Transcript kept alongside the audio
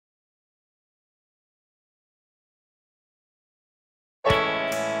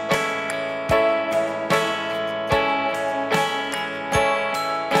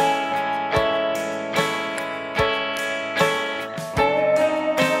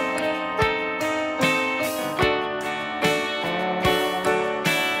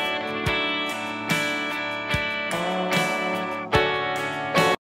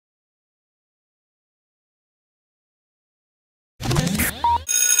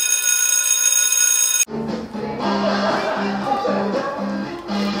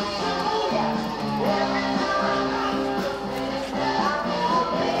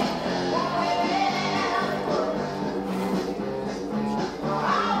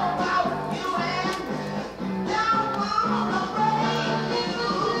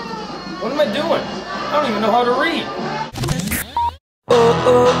am I doing? I don't even know how to read. Oh,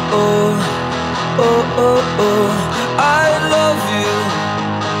 oh, oh, oh, oh, oh, I love you.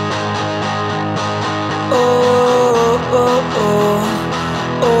 Oh, oh, oh,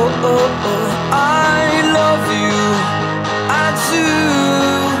 oh, oh, oh, I love you. I do,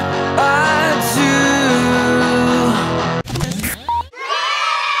 I do.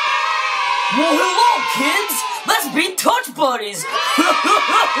 Well, hello, kids. Let's be touch buddies.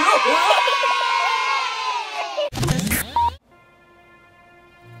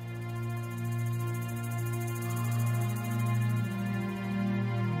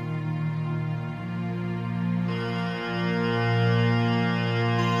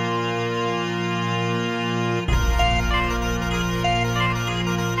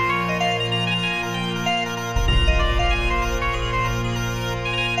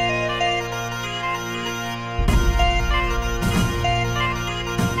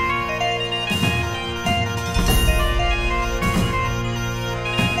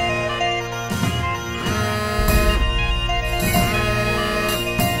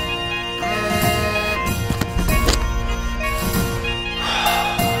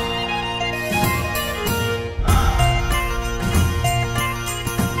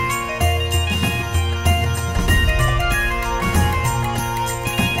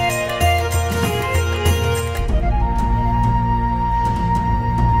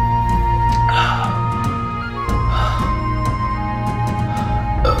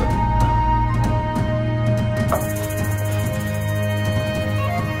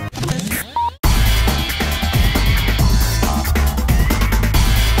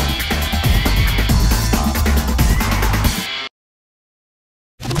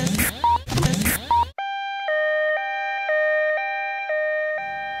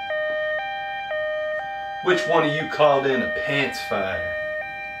 Which one of you called in a pants fire?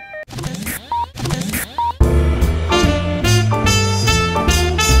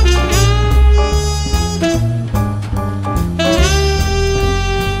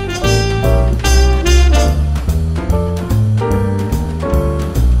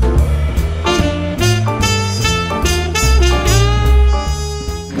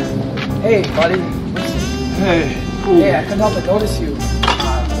 Hey, buddy. Hey. Hey, I couldn't help but notice you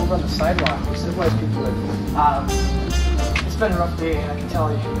over on the sidewalk. We civilized people live. It's been a rough day, and I can tell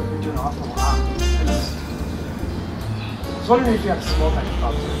you're doing awful. I was wondering if you had a smoke I could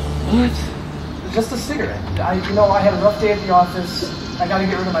pop through. What? Just a cigarette. I had a rough day at the office. I got to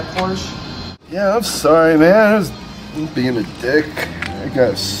get rid of my Porsche. Yeah, I'm sorry, man. I was being a dick. I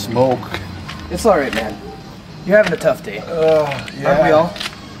got smoke. It's all right, man. You're having a tough day. Yeah. Aren't we all?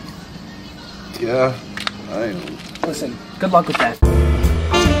 Yeah, I am. Listen, good luck with that.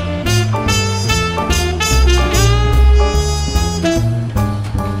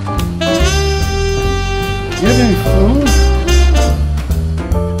 You have any food?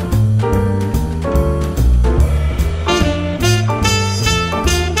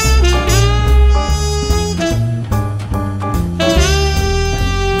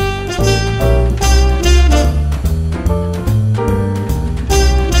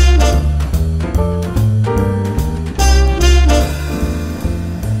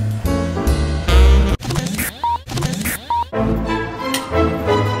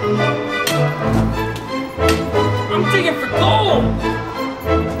 I'm digging for gold!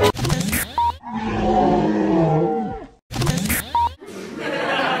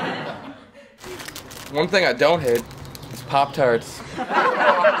 One thing I don't hate is Pop-Tarts.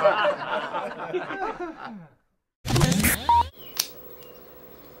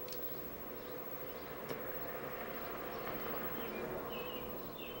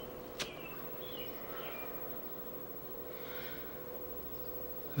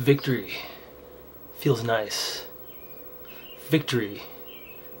 Victory feels nice. Victory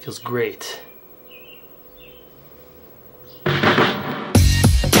feels great.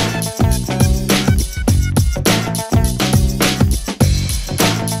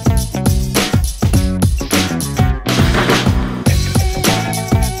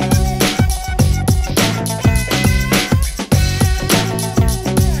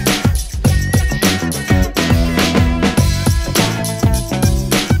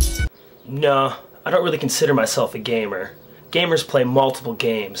 No, I don't really consider myself a gamer. Gamers play multiple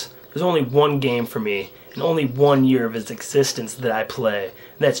games. There's only one game for me, and only 1 year of its existence that I play,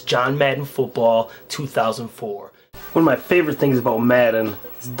 and that's John Madden Football 2004. One of my favorite things about Madden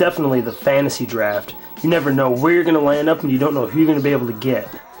is definitely the fantasy draft. You never know where you're going to land up, and you don't know who you're going to be able to get.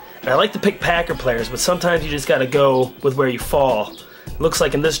 And I like to pick Packer players, but sometimes you just got to go with where you fall. It looks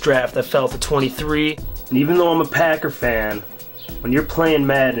like in this draft I fell to 23, and even though I'm a Packer fan, when you're playing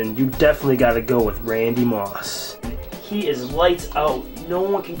Madden, you definitely got to go with Randy Moss. He is lights out. No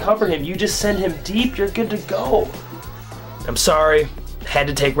one can cover him. You just send him deep, you're good to go. I'm sorry, had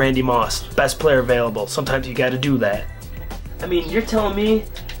to take Randy Moss. Best player available. Sometimes you got to do that. I mean, you're telling me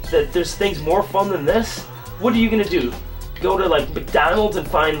that there's things more fun than this? What are you gonna do? Go to like McDonald's and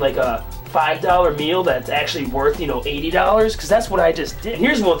find like a $5 meal that's actually worth, you know, $80? Because that's what I just did. And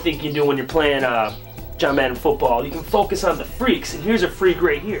here's one thing you can do when you're playing John Madden football. You can focus on the freaks, and here's a freak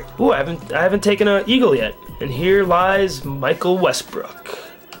right here. Ooh, I haven't taken an eagle yet. And here lies Michael Westbrook.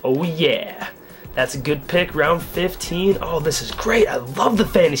 Oh yeah. That's a good pick, round 15. Oh, this is great. I love the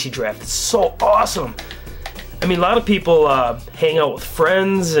fantasy draft. It's so awesome. I mean, a lot of people hang out with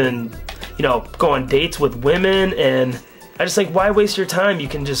friends and, you know, go on dates with women, and I just think, why waste your time? You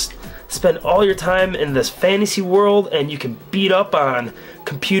can just spend all your time in this fantasy world, and you can beat up on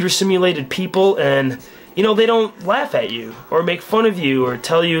computer simulated people, and, you know, they don't laugh at you or make fun of you or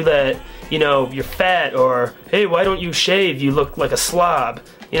tell you that, you know, you're fat, or, hey, why don't you shave? You look like a slob.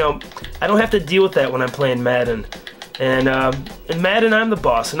 You know, I don't have to deal with that when I'm playing Madden. And in Madden, I'm the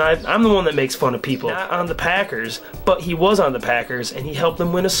boss, and I'm the one that makes fun of people. Not on the Packers, but he was on the Packers, and he helped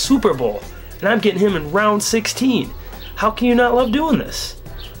them win a Super Bowl. And I'm getting him in round 16. How can you not love doing this?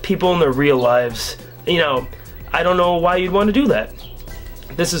 People in their real lives, you know, I don't know why you'd want to do that.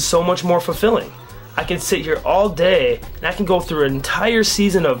 This is so much more fulfilling. I can sit here all day, and I can go through an entire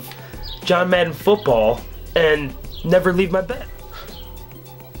season of John Madden football and never leave my bed.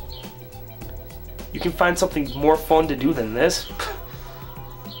 You can find something more fun to do than this?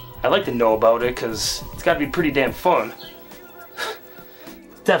 I'd like to know about it, because it's got to be pretty damn fun.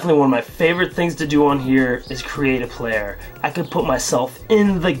 Definitely one of my favorite things to do on here is create a player. I can put myself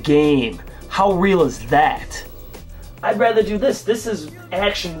in the game. How real is that? I'd rather do this. This is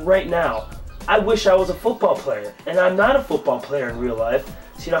action right now. I wish I was a football player, and I'm not a football player in real life.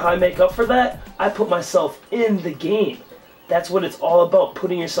 So you know how I make up for that? I put myself in the game. That's what it's all about,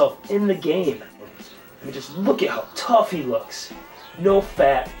 putting yourself in the game. I mean, just look at how tough he looks. No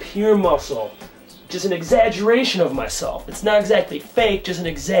fat, pure muscle. Just an exaggeration of myself. It's not exactly fake, just an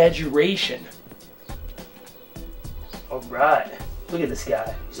exaggeration. Alright, look at this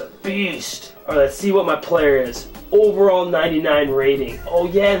guy. He's a beast. Alright, let's see what my player is. Overall 99 rating. Oh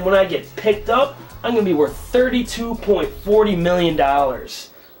yeah, and when I get picked up, I'm going to be worth $32.40 million.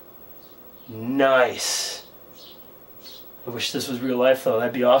 Nice. I wish this was real life though.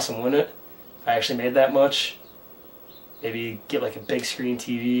 That'd be awesome, wouldn't it? If I actually made that much. Maybe get like a big screen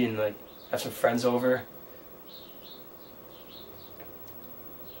TV and like have some friends over.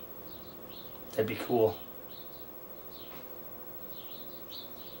 That'd be cool.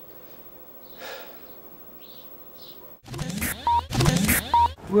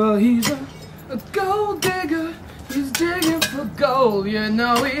 Well, he's a gold digger. He's digging for gold. You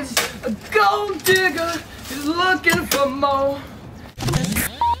know, he's a gold digger. He's looking for more.